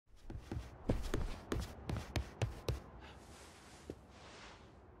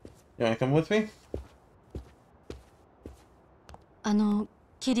You wanna come with me?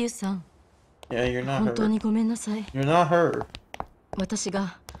 桐生さん。 Yeah, you're not 本当 her. にごめんなさい。 You're not her. 私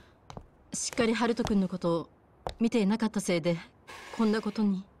がしっかりハルト君のことを見ていなかったせいでこんなこと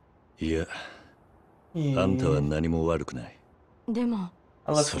に。いや、あんたは何も悪くない。でも、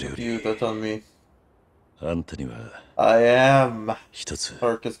 I left it with you, that's on me. あんたには I am 一つ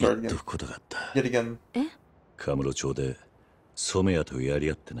Darkest 言っ Guardian. とくことがあった。 Yet again. カムロ町で染谷とやり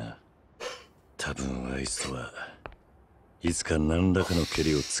合ってな。多分あいつとはいつか何らかのケ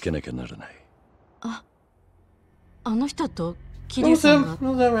リをつけなきゃならない。あの人と桐生さんが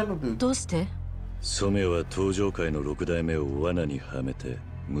Who's that random dude? どうして？染谷は登場界の6代目を罠にはめて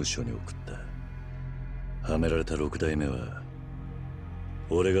無所に送った。はめられた6代目は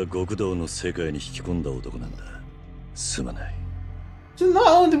俺が極道の世界に引き込んだ男なんだ。すまない。 So not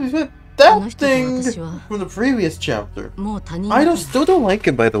only did we spend that thing from the previous chapter. もう他人 I still don't like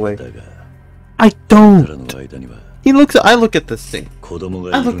him, by the way. だが I 彼ら don't. の間には I look at this thing. 子供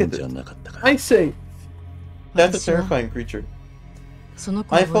がいるんじゃなかったか。 I say, that's a terrifying creature. その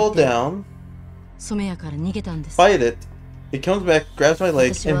子 I を fall 置いて down, 染谷から逃げたんです。 fight it, it comes back, grabs my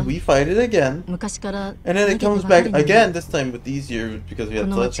leg, and we fight it again. 昔から And then it comes back again, this time with easier because we こ had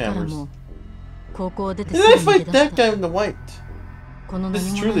の町から sledgehammers. も高校を出て And す then I ぐ逃げ fight 出し that た。 guy in the white. この This 何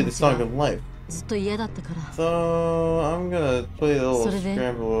is 者 truly の the 道 song が of life. ずっと嫌だったから。 So I'm gonna play the little それで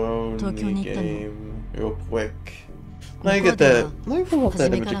scramble 東京に行ったの。 game real quick. 向 Let me こう get で that. は Let me pull up 初 that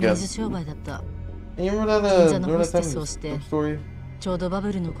め image から again. 水商売だった。 And you remember 銀座 that の remember ホステ that ス time をして story? ちょうどバ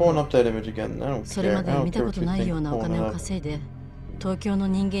ブルの Pulling 頃、 up that image again. I don't それ care. ま I で don't 見た care こ what と you ないよう think. なお Pulling 金 it を up. 稼いで東京の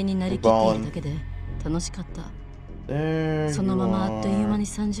人間になりきっているだけで楽しかった。 There そ you のままあっという間 are. に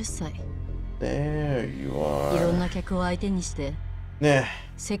30歳。 There you いろ are. んな客を相手にしてね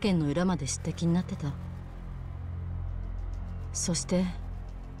世間の裏まで知った気になってた。そして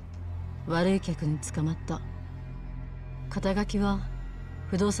悪い客に捕まった。肩書きは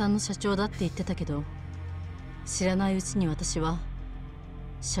不動産の社長だって言ってたけど、知らないうちに私は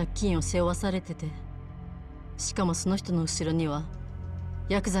借金を背負わされてて、しかもその人の後ろには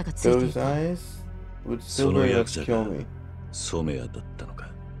ヤクザがついてい Those た。 eyes would そ still の very ヤ much クザ kill が me. 染谷だったのか。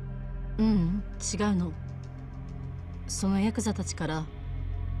うん、違うの。そのヤクザたちから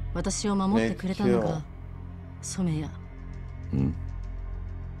私を守ってくれたのが染谷。うん。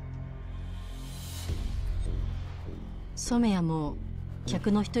染谷も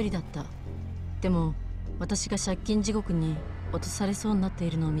客の一人だった。でも私が借金地獄に落とされそうになってい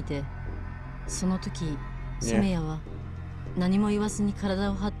るのを見て、その時染谷は何も言わずに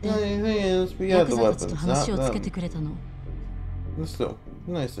体を張って The only thing is, we ヤ got ク the ザたちと weapons, 話 not をつけて them. くれたの。 Still,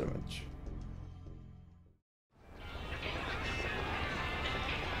 nice image.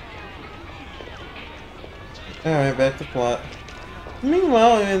 Alright, back to plot.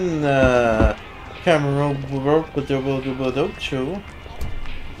 Meanwhile, in Kamurocho.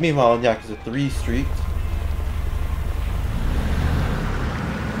 Meanwhile, in Yakuza 3 Street.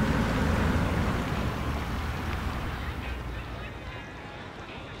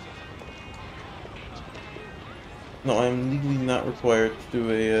 No, I'm legally not required to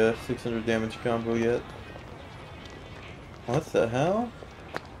do a 600 damage combo yet. What the hell?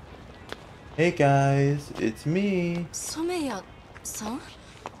 Hey guys, it's me. 染谷さん？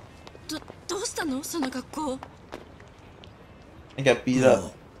どうしたのその格好？ I got beat up. も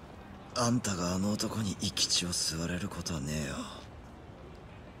うあんたがあの男に生き血を吸われることはね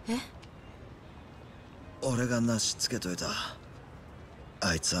えよ。え？俺がなしつけといた。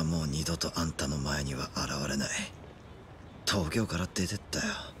あいつはもう二度とあんたの前には現れない。東京から出てったよ。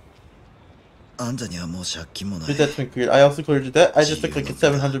あんたにはもう借金もない。 Your debt's been cleared. I also cleared your debt. I just took like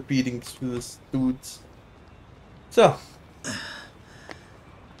 700 beatings for this dudes. So.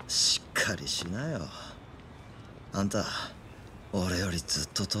 しっかりしなよ。あんた、俺よりずっ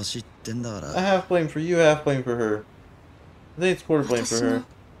と年いってんだから。 I have blame for you, I have blame for her. I think it's quarter blame for 私 her. の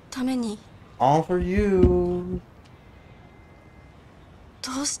ために All for you.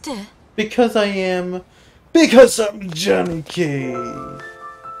 どうして？ Because I'm Johnny Cage.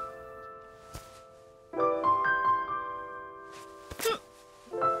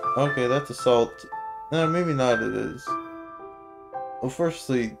 Okay, that's assault. No, maybe not it is. Well,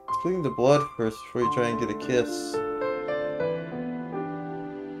 firstly, clean the blood first before you try and get a kiss.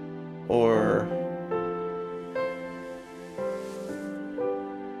 Or...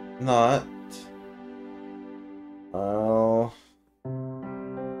 not. Oh...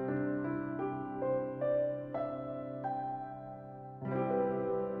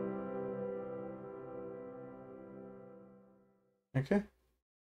 Okay.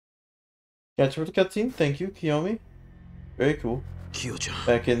 Catch you for the cutscene. Thank you, Kiyomi. Very cool. キヨちゃん、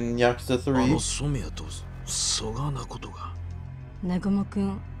 back in Yakuza あの 3. 染谷とそがなことが。南雲く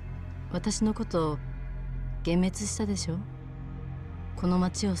ん、私のこと幻滅したでしょ。この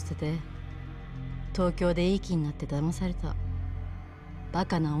町を捨てて東京でいい気になって騙された。バ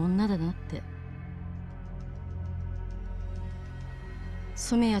カな女だなって。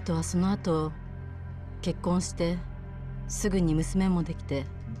染谷とはその後結婚してすぐに娘もできて、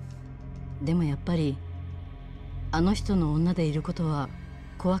でもやっぱりあの人の女でいることは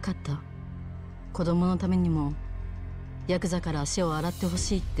怖かった。子供のためにもヤクザから足を洗ってほ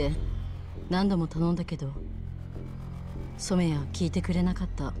しいって何度も頼んだけど、染谷は聞いてくれなかっ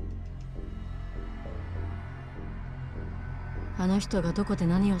た。あの人がどこで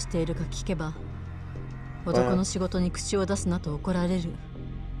何をしているか聞けば、男の仕事に口を出すなと怒られる。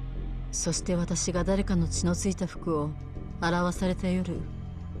そして私が誰かの血のついた服を洗わされた夜、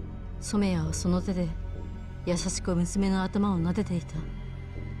染谷はその手で優しく娘の頭を撫でていた。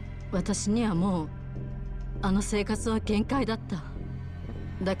私にはもうあの生活は限界だった。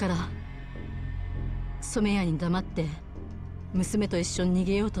だから染谷に黙って娘と一緒に逃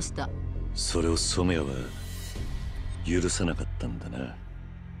げようとした。それを染谷は許さなかったんだな。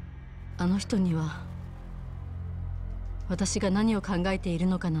あの人には私が何を考えている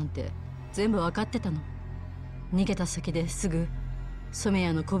のかなんて全部分かってたの。逃げた先ですぐ染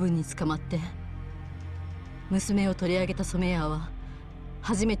谷の子分に捕まって、娘を取り上げた染谷は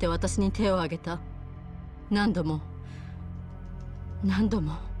初めて私に手を挙げた。何度も何度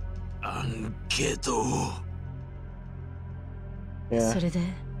も。アンケート。Yeah. それで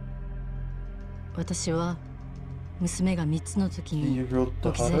私は娘が3つの時 You に wrote the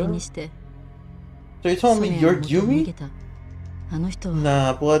置き去り Haruto? にして So you told me 染谷 you're の元に逃 Yumi? げた。あの人は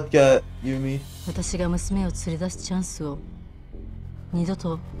Nah, blood gut Yumi. 私が娘を連れ出すチャンスを二度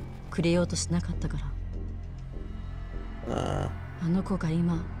とくれようとしなかったから。 Nah. あの子が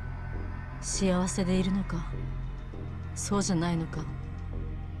今幸せでいるのかそうじゃないのか、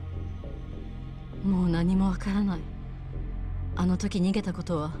もう何もわからない。あの時逃げたこ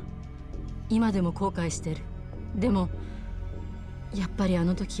とは今でも後悔してる。でもやっぱりあ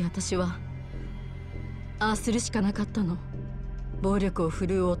の時私はああするしかなかったの。暴力を振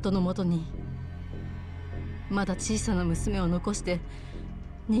るう夫のもとにまだ小さな娘を残して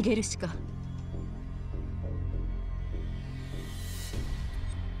逃げるしか。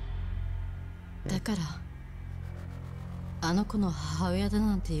だからあの子の母親だ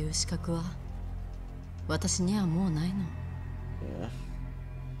なんていう資格は私にはもうないの。 Yeah.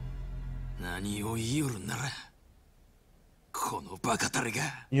 何を言いよるんなら、このバカタレが。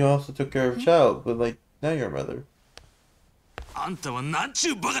 You also took care of a child, but like now you're a mother. あんたはなんち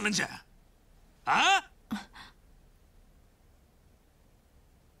ゅうバカなんじゃ。あ？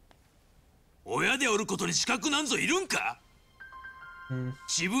親でおることに資格なんぞいるんか？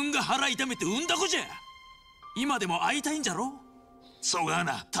自分が腹痛めて産んだ子じゃ。今でも会いたいんじゃろ。そが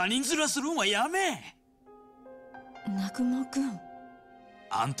な他人面するんはやめ。南雲くん、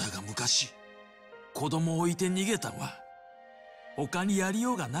あんたが昔子供を置いて逃げたんは他にやり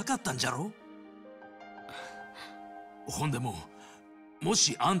ようがなかったんじゃろ。ほんでも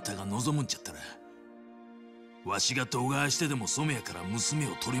しあんたが望むんじゃったら、わしが度外してでも染谷から娘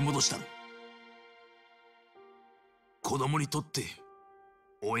を取り戻したる。子供にとって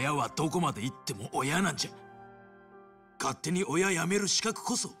親はどこまで行っても親なんじゃ。勝手に親やめる資格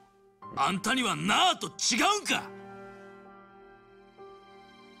こそあんたにはなあと違うんか。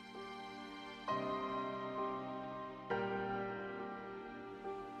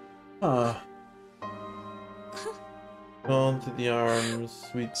Ah. Fall into the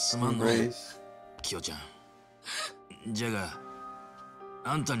arms, sweet embrace. キヨちゃん。じゃが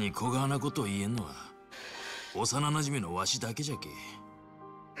あんたに小川なことを言えんのは幼なじみのわしだけじゃけ。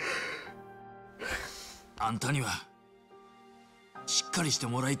あんたにはしっかりして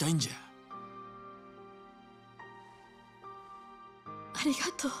もらいたいんじゃ。ありが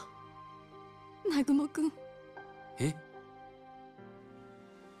とう南雲くん。え？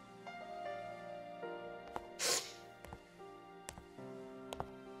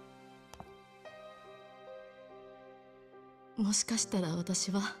もしかしたら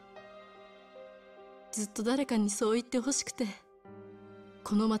私はずっと誰かにそう言ってほしくて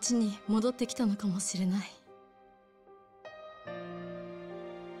この町に戻ってきたのかもしれない。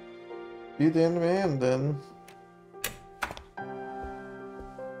 Be the end man then.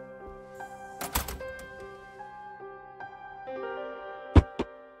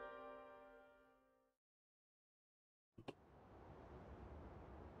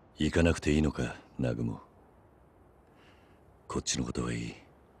 行かなくていいのか、南雲。こっちのことはいい。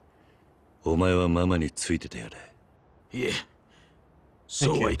お前はママについててやれ。いえ、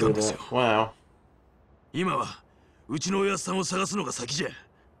そうはいかんですよ。 Wow. 今はうちのおやっさんを探すのが先じゃ。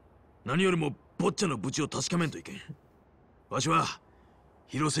何よりも坊ちゃんの無事を確かめんといけん。わしは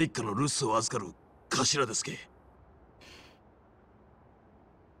広瀬一家の留守を預かる頭ですけ。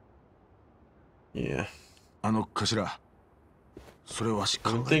Yeah. 頭、それわし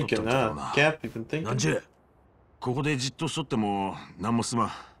考 I've え been とった thinking んだろう that. な。 Cap, you've been なん thinking. じゃ。ここでじっとしとっても何もすま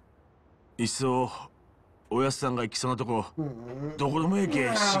ん。いっそおやっさんが行きそうなとこ、どこでもええ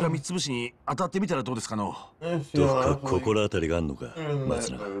けしがみつぶしに当たってみたらどうですかの。 I ど feel っか心当たりがあんのか、 in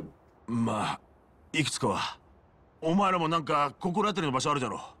松 that 永。 mood. まあいくつかは。お前らもなんか心当たりの場所あるじゃ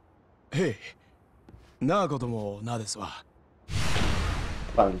ろ。へい。なあこともなですわ。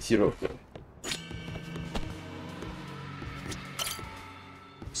Fine, Hiroto.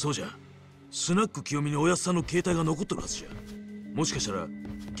 そうじゃ。スナック清美におやっさんの携帯が残っとるはずじゃ。もしかしたら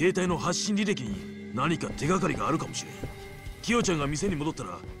携帯の発信履歴に何か手がかりがあるかもしれん。清ちゃんが店に戻った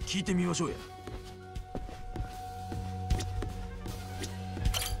ら聞いてみましょうや。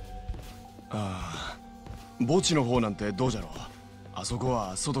ああ、墓地の方なんてどうじゃろう。あそこ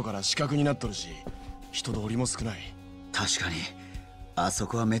は外から死角になっとるし、人通りも少ない。確かにあそ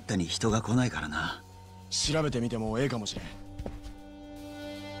こはめったに人が来ないからな。調べてみてもええかもしれん。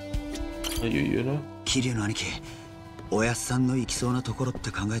You know? 桐生の兄貴、おやっさんの行きそうなところっ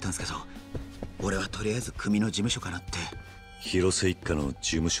て考えたんですけど、俺はとりあえず組の事務所かなって。広瀬一家の事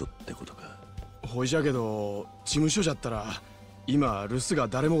務所ってことか。ほいじゃけど、事務所じゃったら今留守が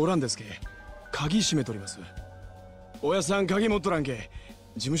誰もおらんですけ。鍵閉めとります。おやっさん鍵持っとらんけ、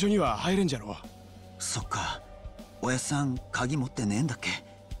事務所には入れんじゃろ。そっか、おやっさん鍵持ってねえんだっけ。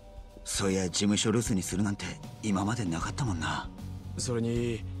そういや事務所留守にするなんて今までなかったもんな。それ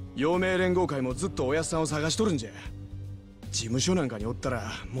に陽明連合会もずっとおやっさんを探しとるんじゃ。事務所なんかにおった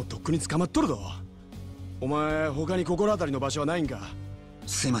らもうとっくに捕まっとるぞ。お前他に心当たりの場所はないんか。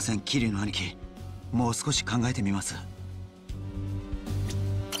すいません桐生の兄貴、もう少し考えてみます。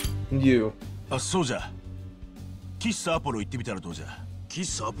 You. あ、そうじゃ。喫茶アポロ行ってみたらどうじゃ。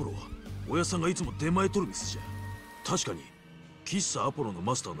喫茶アポロはおやっさんがいつも出前取る店じゃ。確かに喫茶アポロの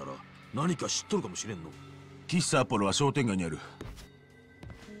マスターなら何か知っとるかもしれんの。喫茶アポロは商店街にある。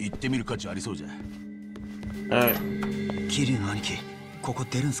行ってみる価値ありそうじゃ。 Alright. 桐生の兄貴、ここ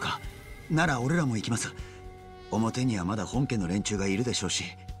出るんすか。なら俺らも行きます。表にはまだ本家の連中がいるでしょうし。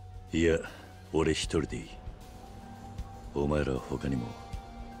いや、俺一人でいい。お前らは他にも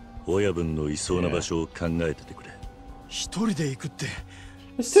親分のいそうな場所を考えててくれ。一人で行くって。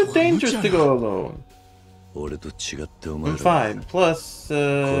 It's too dangerous to go alone. 俺と違ってお前 I'm らは fine. Plus,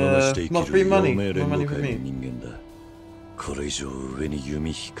 このまして生 more き free る money. 陽明 More 連合 money 会 for の me. 人間だ。これ以上上に弓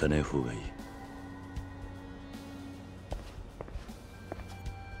引かねえ方がいい。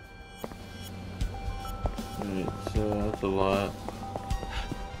Alright, so that's a lot.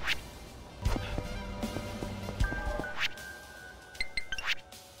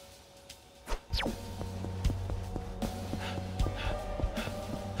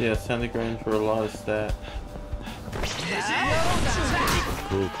 Yeah, Santa Grand for a lot of stat.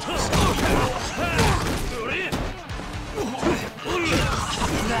 こう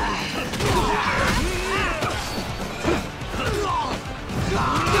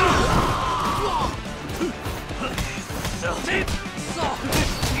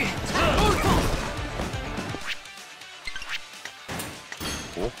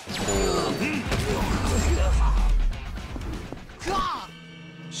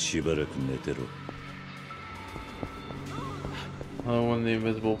しばらく寝てろ。 I don't want the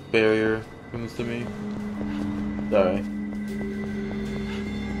invisible barrier comes to me. Sorry.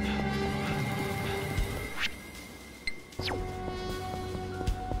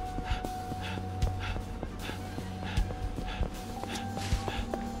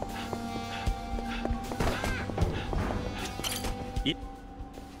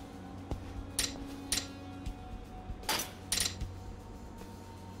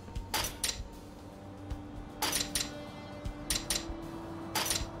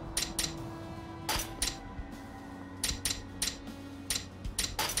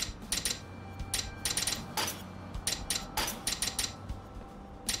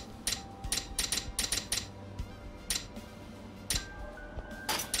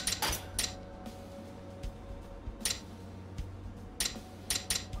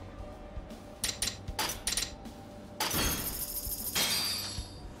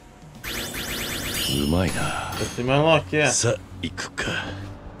うまいな。 Let's see my luck, yeah. さあ行くか。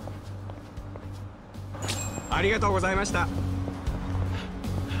ありがとうございました。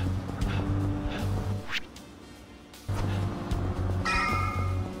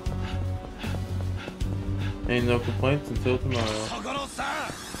 Ain't no complaints until tomorrow. 所さ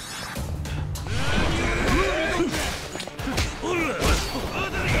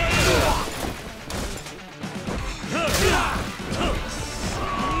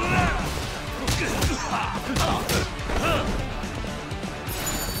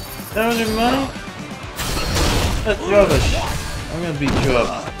That was your money? That's rubbish. I'm gonna beat you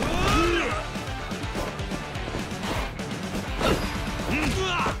up.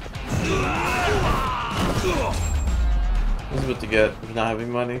 What's about to get for not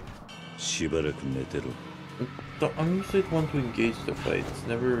having money? しばらく寝てろ。 I'm usually the one to engage the fight. It's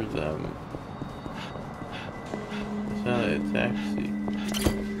never them. It's not a taxi.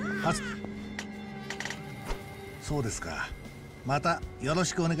 そうですか。またよろ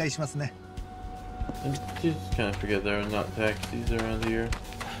しくお願いしますね。 I just kind of forget there are not taxis around here.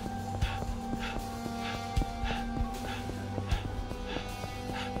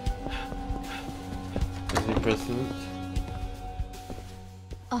 Is he president?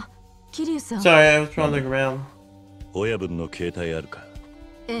 あ、桐生さん。 Sorry, I was trying to look around. 親分の携帯あるか。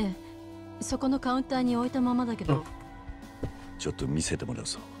ええ、そこのカウンターに置いたままだけど。ちょっと見せてもらう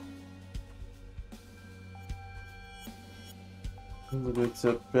ぞ。 I'm gonna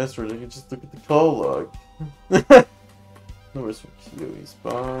accept password. I can just look at the call log. Numbers from Kiwi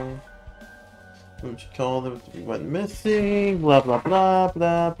Spy. When you call them, we went missing. Blah blah blah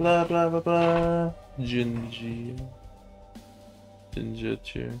blah blah blah blah blah. Jinji.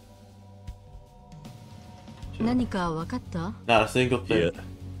 Jinjutsu. 何か分かった？ Not a single いや thing.、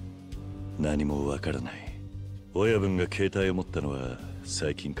何もわからない。親分が携帯を持ったのは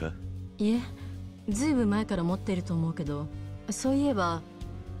最近か？いえ、ずいぶん前から持ってると思うけど、そういえば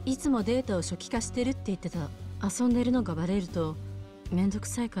いつもデータを初期化してるって言ってた。遊んでるのがバレるとめんどく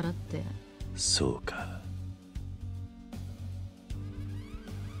さいからって。そうか。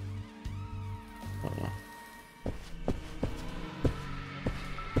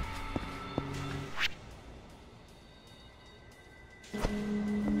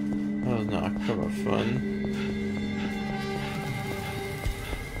That was not kind of fun.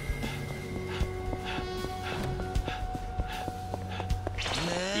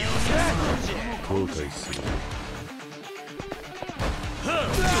 後悔する。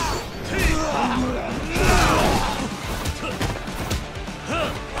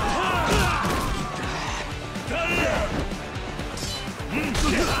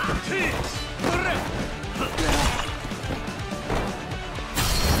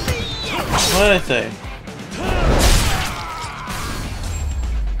What did I say?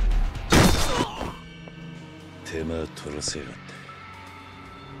 手間取らせやがって。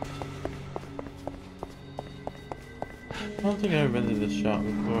 I don't think I've ever been to this shop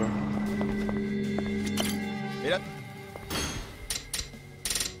before.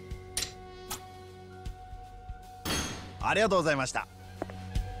 ありがとうございました。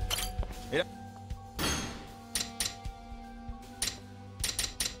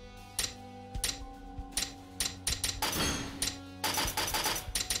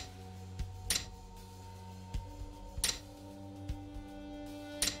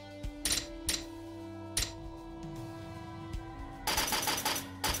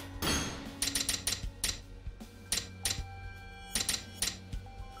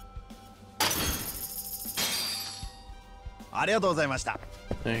ありがとうございました。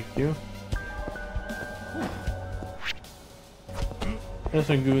 Thank you. There's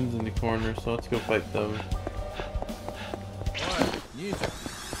some goons in the corner, so let's go fight them.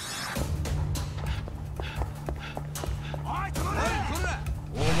 お前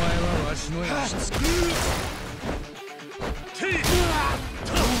はわしのやつ。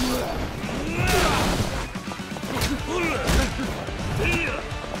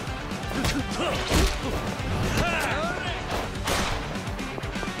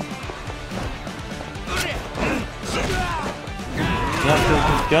Not sure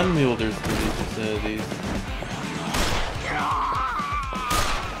gun wielders for these facilities.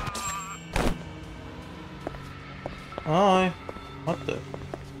 Hi. What the?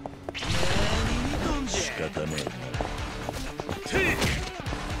 仕方ねえ。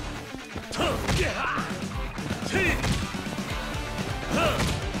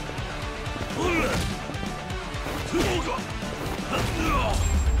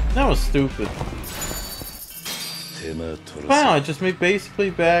 That was stupid. 手間取 Wow, ら I せ。 just made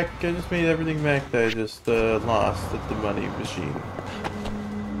basically back. I just made everything back that I just lost at the money machine.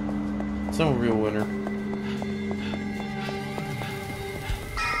 It's no real winner.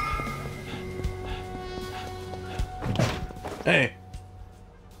 Hey.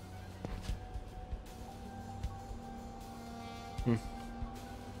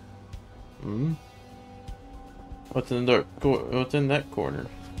 What's in the dark? What's in that corner?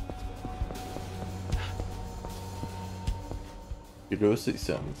 Hiroshi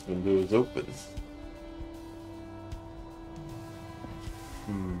sounds. Window is open.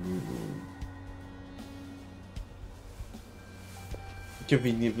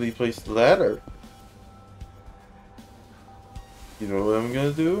 conveniently placed ladder. You know what I'm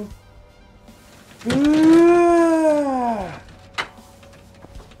gonna do?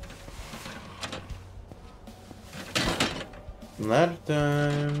 Ladder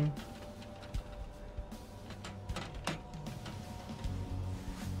time.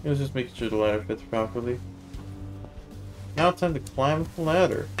 Let's just make sure the ladder fits properly. Now it's time to climb up the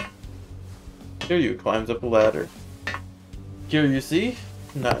ladder. Kiryu climbs up a ladder. Kiryu, see?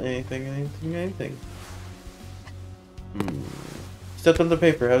 Not anything. Step on the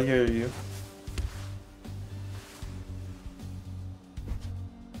paper, how dare you?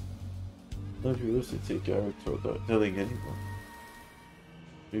 Don't you also take Haruto without telling anyone?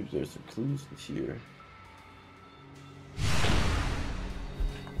 Maybe there's some clues in here.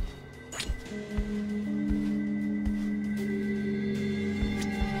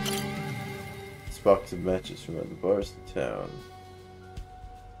 This box of matches from other bars in town.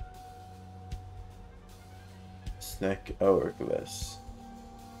 Snack hourglass.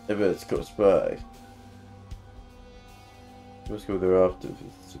 I bet it's close by. Let's go there often.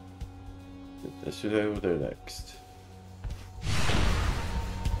 I should go there next.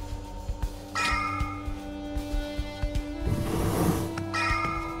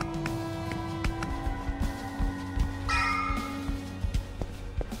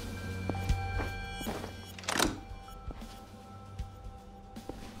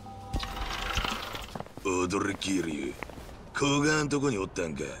 Odore Kiryu. Kogaんとこにおった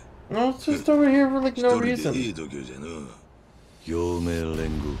んか。 No, it's just over here for like no reason.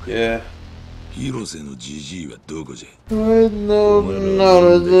 Yeah. 広瀬のジジイはどこじゃ。 No,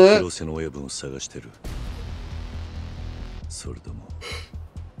 none of that. 広瀬の親分を探してる。それとも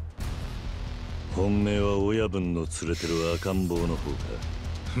本命は親分の連れてる赤ん坊の方か。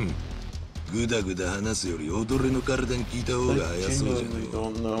ぐだぐだ話すより踊れの体に聞いた方が早そうじゃの。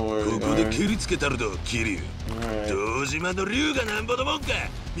ここで蹴りつけたると桐生。堂島の竜がなんぼのもんか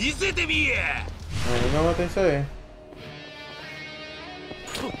見せてみや。You know what they say.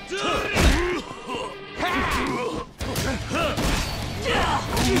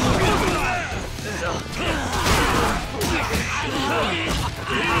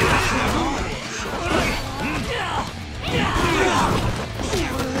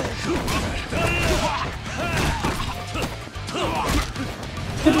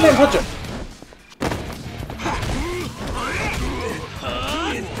 Hit him, punch him!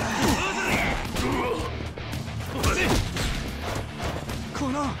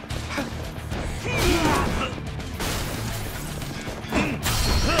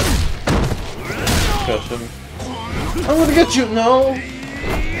 Catch him. I'm gonna get you! No!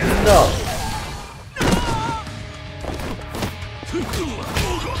 No!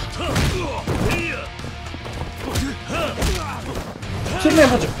 Superman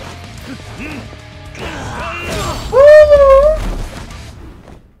punch him!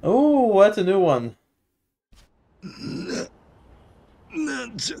 Oh, that's a new one. な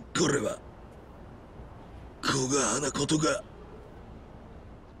んじゃこれは。小が花ことが。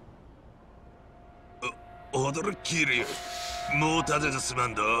驚きるよ。もう立ててすま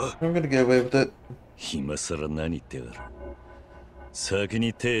んど。I'm gonna get away with it. 今さら何言ってやがる。先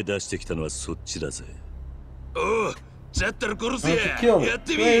に手出してきたのはそっちだぜ。おう、じゃったら殺せや。やっ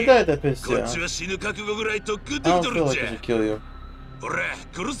てみ。こっちは死ぬ覚悟ぐらいとっくんできとるんじゃ。ほら、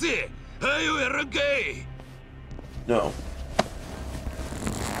殺せ。はよやらんかい。No.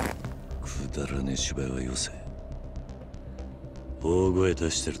 くだらねえ芝居はよせ。大声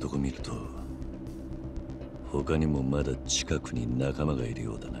出してるとこ見ると他にもまだ近くに仲間がいる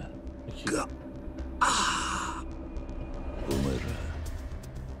ようだな。お前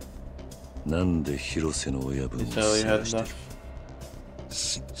らなんで広瀬の親分を探してる？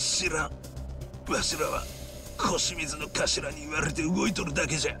知らん。わしらは腰水の頭に言われて動いとるだ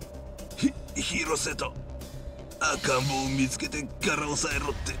けじゃ。広瀬と赤ん坊を見つけて柄を抑えろ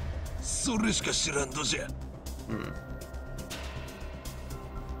ってそれしか知らんのじゃ。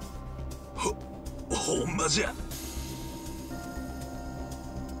ほんまじゃ。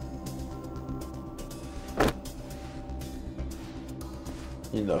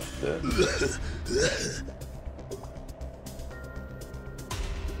Enough then.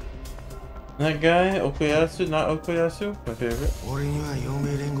 That guy, Okuyasu, not Okuyasu, my favorite. 俺には陽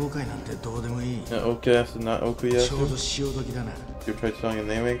明連合会なんてどうでもいい。 Okuyasu, not Okuyasu. ちょうど潮時だな。 You tried spelling a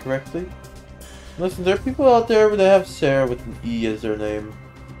name incorrectly? Listen, there are people out there that have Sarah with an E as their name.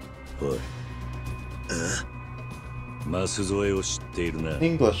 おい。マス添えを知っているな。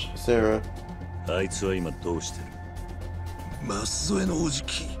English, Sarah. あいつは今どうしてる？マス添えのおじ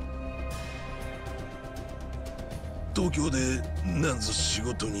き。東京でなんぞ仕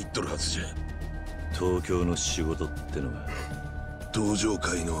事に行っとるはずじゃ。東京の仕事ってのは登場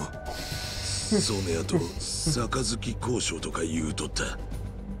会の染屋と杯交渉とか言うとった。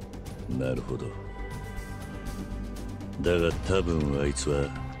なるほど。だが多分あいつは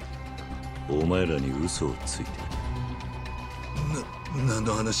お前らに嘘をついてる。何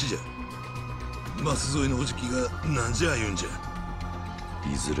の話じゃ。舛添のおじきが何じゃ言うんじゃ。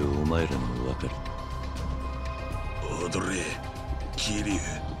いずれお前らにも分かる。踊れ桐生、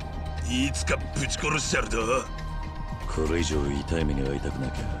いつかぶち殺しちゃるぞ。これ以上痛い目に遭いたくな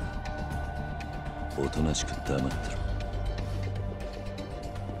きゃおとなしく黙ってろ。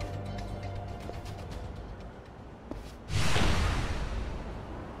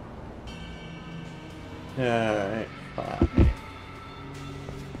Alright, fine.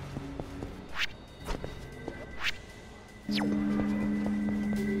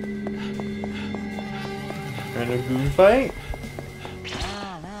 Random goon fight?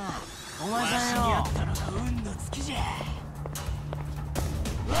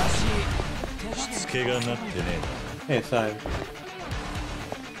 しつけがなってねえ。 Hey, sign.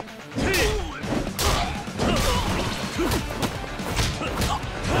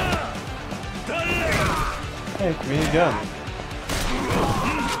 Hey, give me a gun.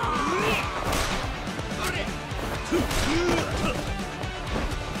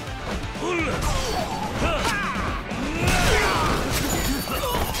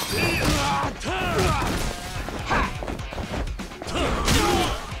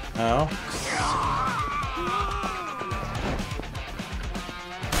 Ow.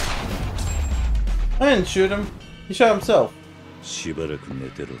 I didn't shoot him. He shot himself. しばらく寝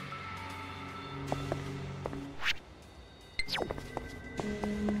てろ。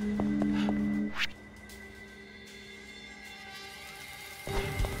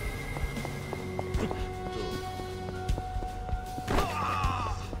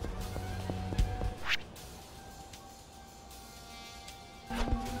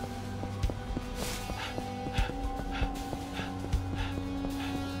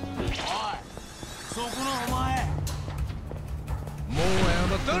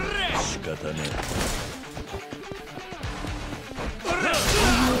仕方ね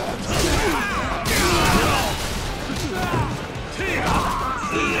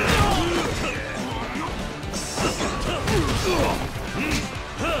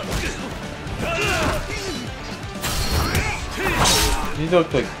You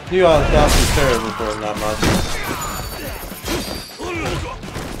look like you are absolutely terrible for not much.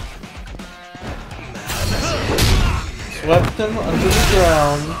 Swept him under the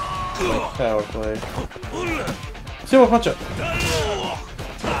ground. Like power play. Sumo punch up.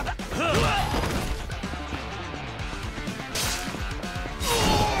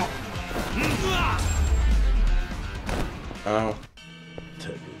 Oh. た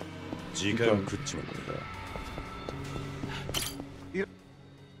く時間食っちまったか。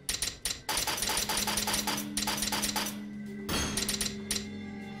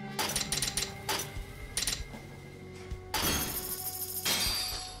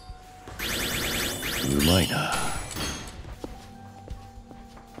うまいな。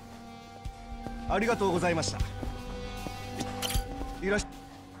ありがとうございました。いらっしゃ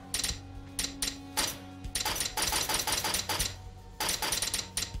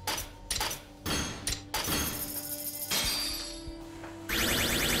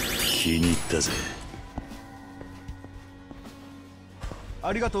気に入ったぜ。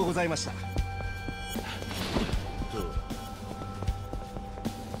ありがとうございました。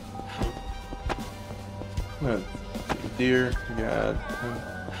What? Dear God.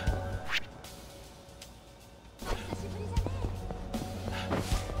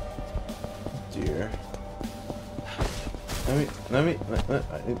 Dear.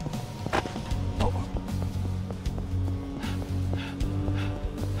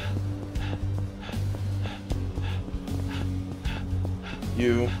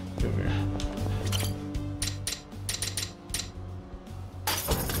 You come here.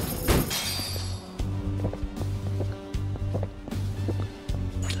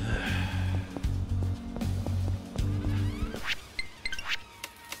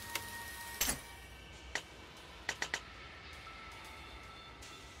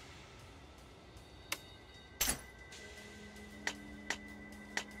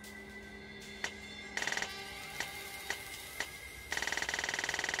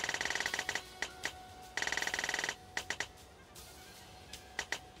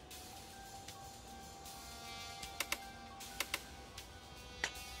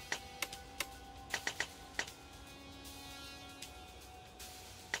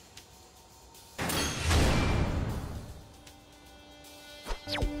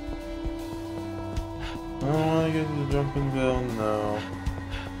 I don't want to get to the jumping bill, no.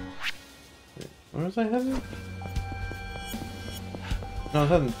 Wait, where was I headed? No, I was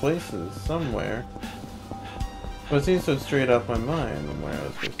heading places somewhere. But it seems so straight off my mind on where I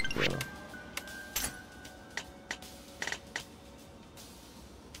was supposed to go.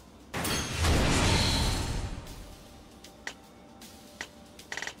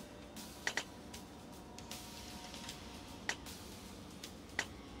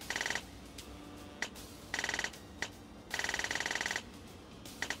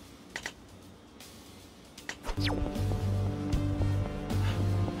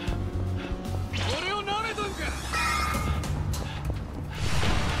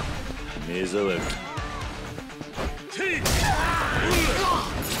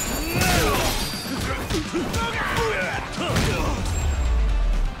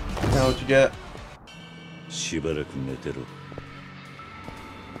 Now what you get? しばらく寝てろ。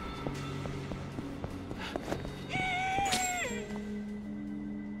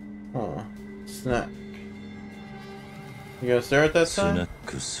Huh. Snack. You gonna stare at that スナ sign? ッ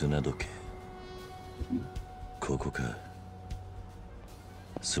ク砂時計。ここか。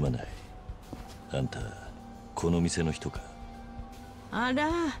すまない。あんた、この店の人か。あら、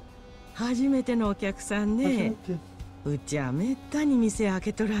初めてのお客さんね。うちはめったに店開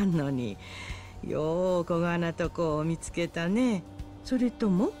けとらんのに、よう小がなとこを見つけたね。それと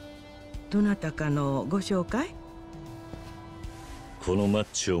もどなたかのご紹介？このマッ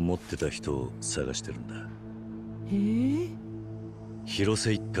チを持ってた人を探してるんだ。へえ。広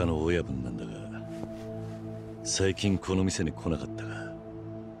瀬一家の親分なんだが、最近この店に来なかったが。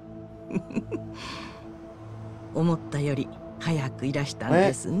思ったより早くいらしたん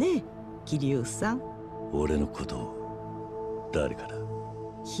ですね、桐生さん。俺のことを誰から？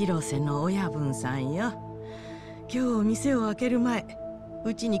広瀬の親分さんよ。今日店を開ける前、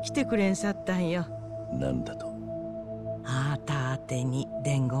うちに来てくれんさったんよ。なんだと？あーた宛てに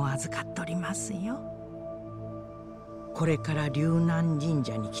伝言預かっとりますよ。これから龍南神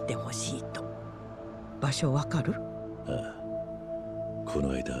社に来てほしいと。場所わかる？ああ、こ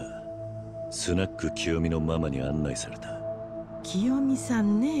の間スナック清美のママに案内された。清美さ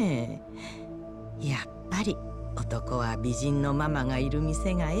んね。やっぱり男は美人のママがいる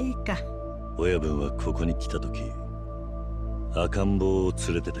店がええか。親分はここに来た時赤ん坊を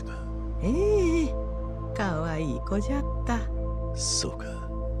連れてたか？ええ、かわいい子じゃった。そうか、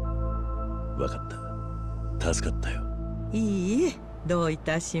わかった。助かったよ。いいえ、どうい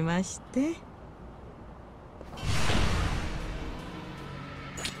たしまして。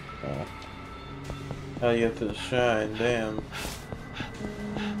How you get to the shrine? Damn.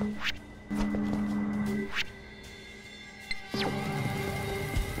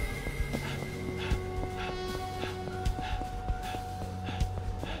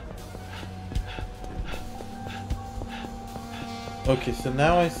 Okay, so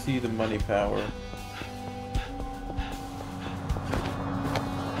now I see the money power.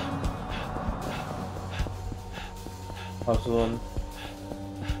 Hustling.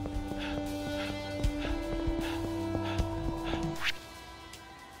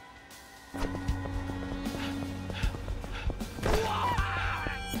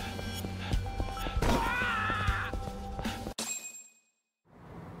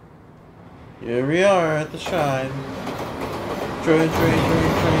 Here we are at the shrine. Train.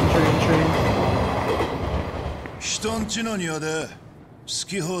 人んちの庭で好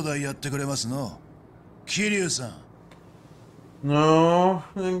き放題やってくれますの、桐生さん。No,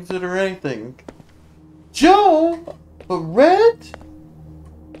 I didn't consider anything. Joe, but red?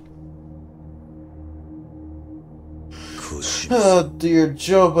 Oh dear,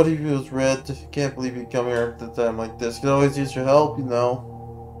 Joe, but he feels red. Can't believe you come here at a time like this. Could always use your help, you know.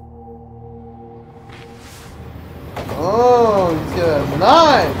 Oh, he's got a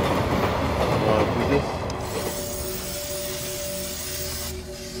knife! Wanna do this?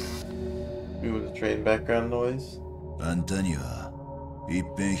 Do the train background noise. あんたにはいっ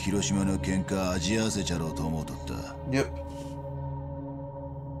ぺん広島の喧嘩味合わせちゃろうと思うとった。Yep.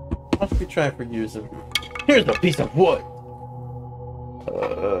 Why don't we try for using? Here's a piece of wood!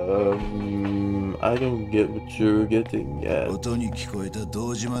 I don't get what you're getting at. 音に聞こえた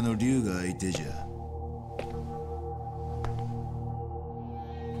堂島の竜が相手じゃ。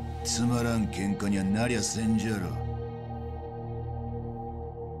つまらん喧嘩にはなりゃせんじゃろ。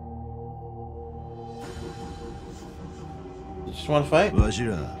You just want to fight? わし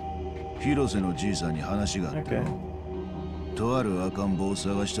ら広瀬のじいさんに話があっての、とある赤ん坊を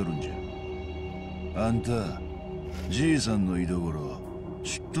探しとるんじゃ。あんたじいさんの居所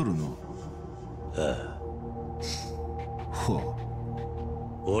知っとるの？ああ。ほ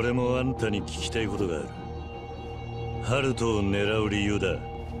んたに聞きたいことがある。ハルトを狙う理由だ。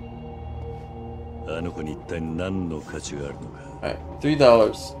あの子に一体何の価値があるのか。Alright, $3.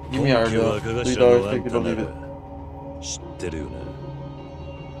 Give me Haruto. $3, take it or leave it. 知ってるよな。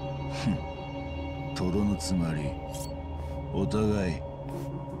とどのつまり、お互い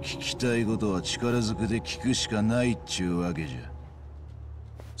聞きたいことは力ずくで聞くしかないっちゅうわけじゃ。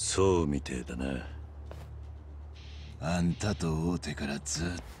そうみてえだな。あんたと会うてからずっ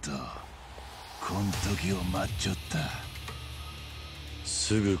とこん時を待っちょった。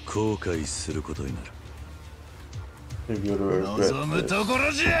すぐ後悔することになる。望むとこ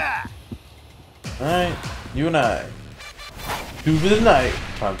ろじゃ。Alright, you and I. Do the night.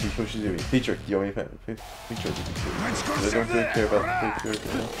 Time to teach what she's doing. Teacher, you only pen. Teacher, teacher. They don't really care about the teacher.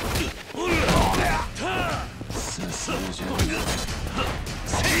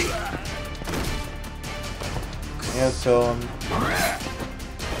 Yeah, tell him.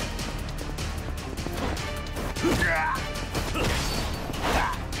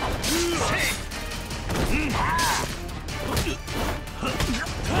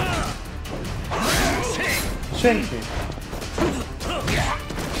 Shanky.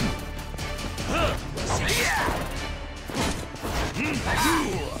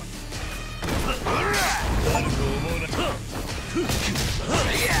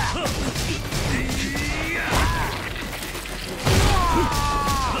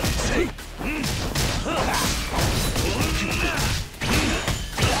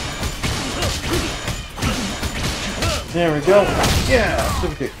 There we go. Yeah,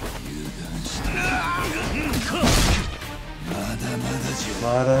 super kick.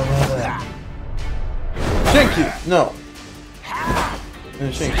 Mada. Thank you. No.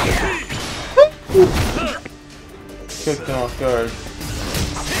 Finishing. Kicked him off guard.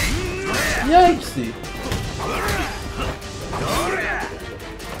 Yikesy.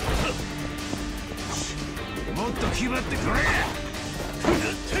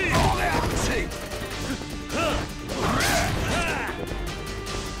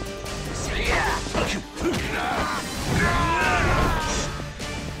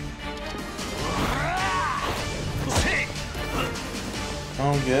 I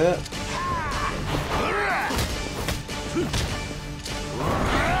don't get it.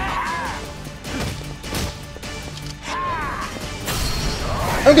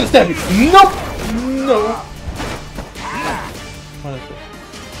 I'm gonna stab you. Nope. No. What is it?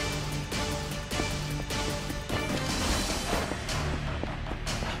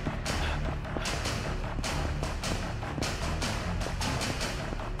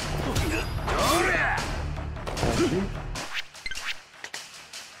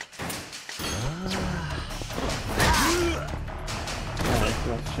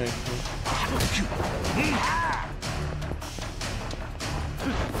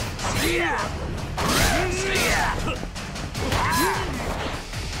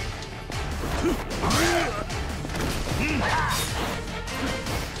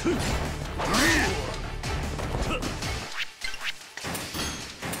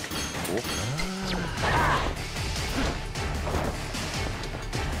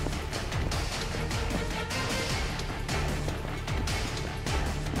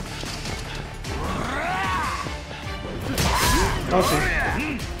 Okay.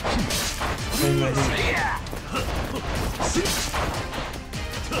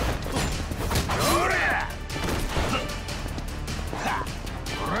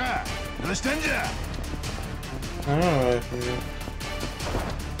 I don't know what I can do.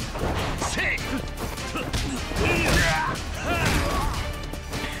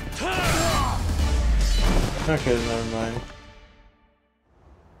 Okay, never mind.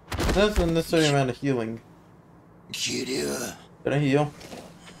 That's a necessary amount of healing. Did I heal?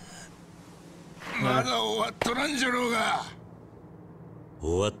 No.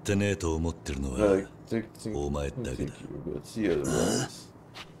 終わってねえと思ってるのはお前だけだ。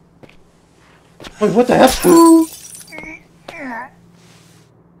 Wait, what the hell?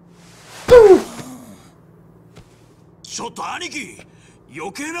 ちょっと兄貴、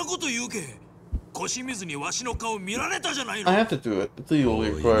余計なこと言うけ。腰水にわしの顔見られたじゃないの。 I have to do it. It's legally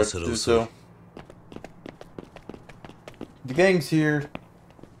required to do so. The gang's here.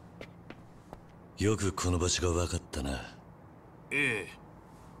 よくこの場所が分かったな。え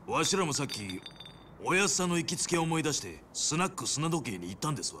え。わしらもさっきおやっさんの行きつけを思い出してスナック砂時計に行っ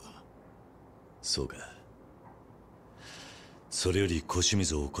たんですわ。そうか。それより腰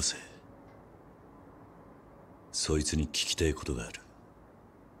水を起こせ。そいつに聞きたいことがある。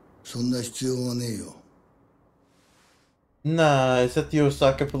そんな必要はねえよ。 Nah, is that the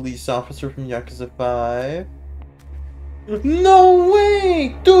Osaka police officer from Yakuza 5? No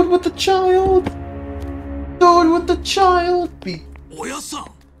way! Dude with the child! Dude with the child!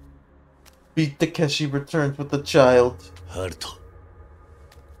 Beat Takeshi returns with the child. Haruto.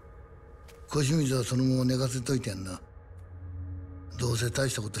 小清水はそのまま寝かせといてんな。どうせ大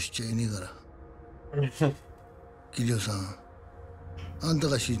したことしちゃいねえから。桐生さん、あんた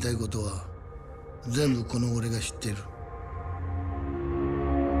が知りたいことは全部この俺が知ってる。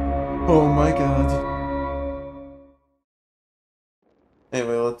Oh my god.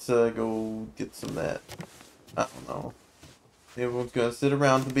 Anyway, let's go get some of that. I don't know. Everyone's gonna sit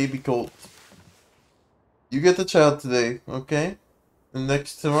around the baby colt. You get the child today, okay? And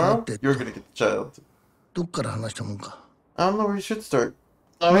next tomorrow, you're gonna get the child. どっから話したもんか。I don't know where you should start.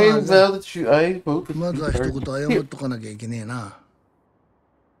 I vow that you, I vote that まず you は一 start. 言謝っとかなきゃいけねえな。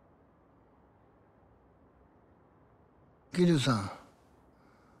桐生さん、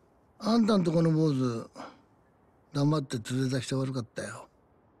あんたんとこの坊主、黙って連れ出して悪かったよ。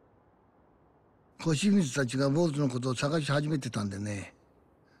小清水たちが坊主のことを探し始めてたんでね。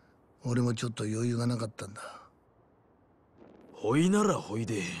俺もちょっと余裕がなかったんだ。ほいならほい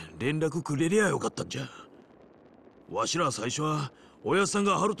で連絡くれりゃよかったんじゃ。わしら最初はおやっさん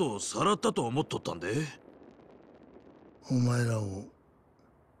がハルトをさらったと思っとったんで。お前らを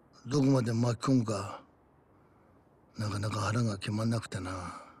どこまで巻き込むか、なかなか腹が決まんなくて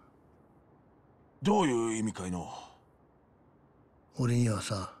な。どういう意味かいの？俺には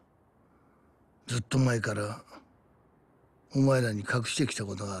さ、ずっと前からお前らに隠してきた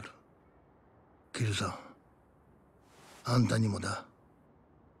ことがある。キルさん、あんたにもだ。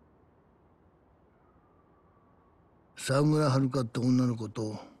沢村遥って女の子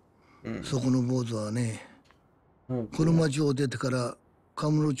と、そこの坊主はね、この町を出てからカ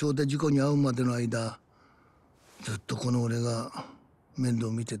ムロ町で事故に遭うまでの間、ずっとこの俺が面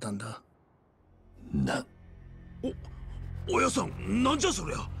倒見てたんだ。おやさん、なんじゃそ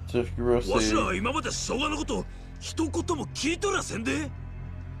りゃ。わしら今までそがのこと一言も聞いとらせんで。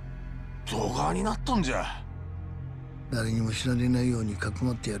動画になっとんじゃ。誰にも知られないようにかく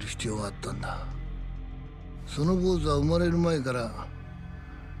まってやる必要があったんだ。その坊主は生まれる前から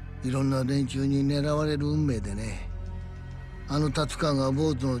いろんな連中に狙われる運命でね。あの達川が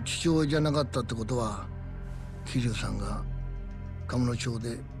坊主の父親じゃなかったってことは桐生さんが鴨野町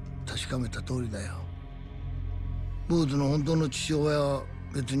で確かめた通りだよ。坊主の本当の父親は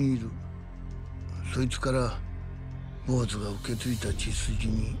別にいる。そいつから坊主が受け継いだ血筋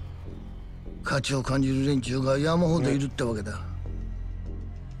に価値を感じる連中が山ほどいるってわけだ。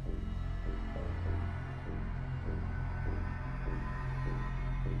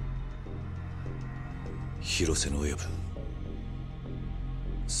広瀬の親分、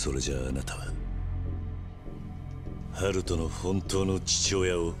それじゃああなたはハルトの本当の父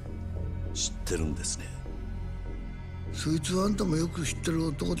親を知ってるんですね。そいつはあんたもよく知ってる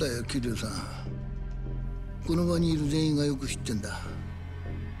男だよ、桐生さん。この場にいる全員がよく知ってんだ。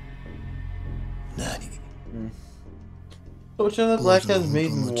何？ So the black has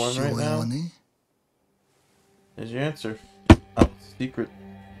made one right now? Is your answer? I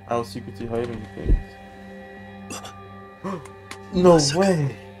was secretly hiding things. No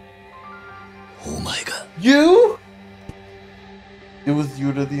way! Oh my god. You? It was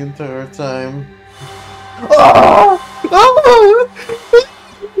Yuta the entire time. Ah!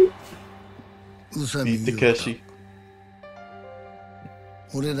 Beat Takeshi.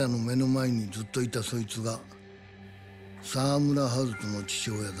 俺らの目の前にずっといたそいつが沢村春人の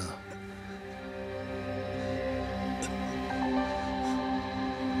父親だ。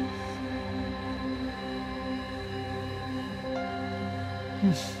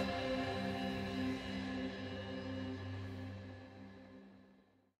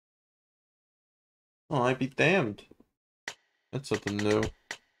Oh, I'd be damned. That's something new.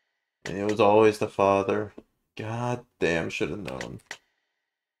 And it was always the father. God damn, should have known.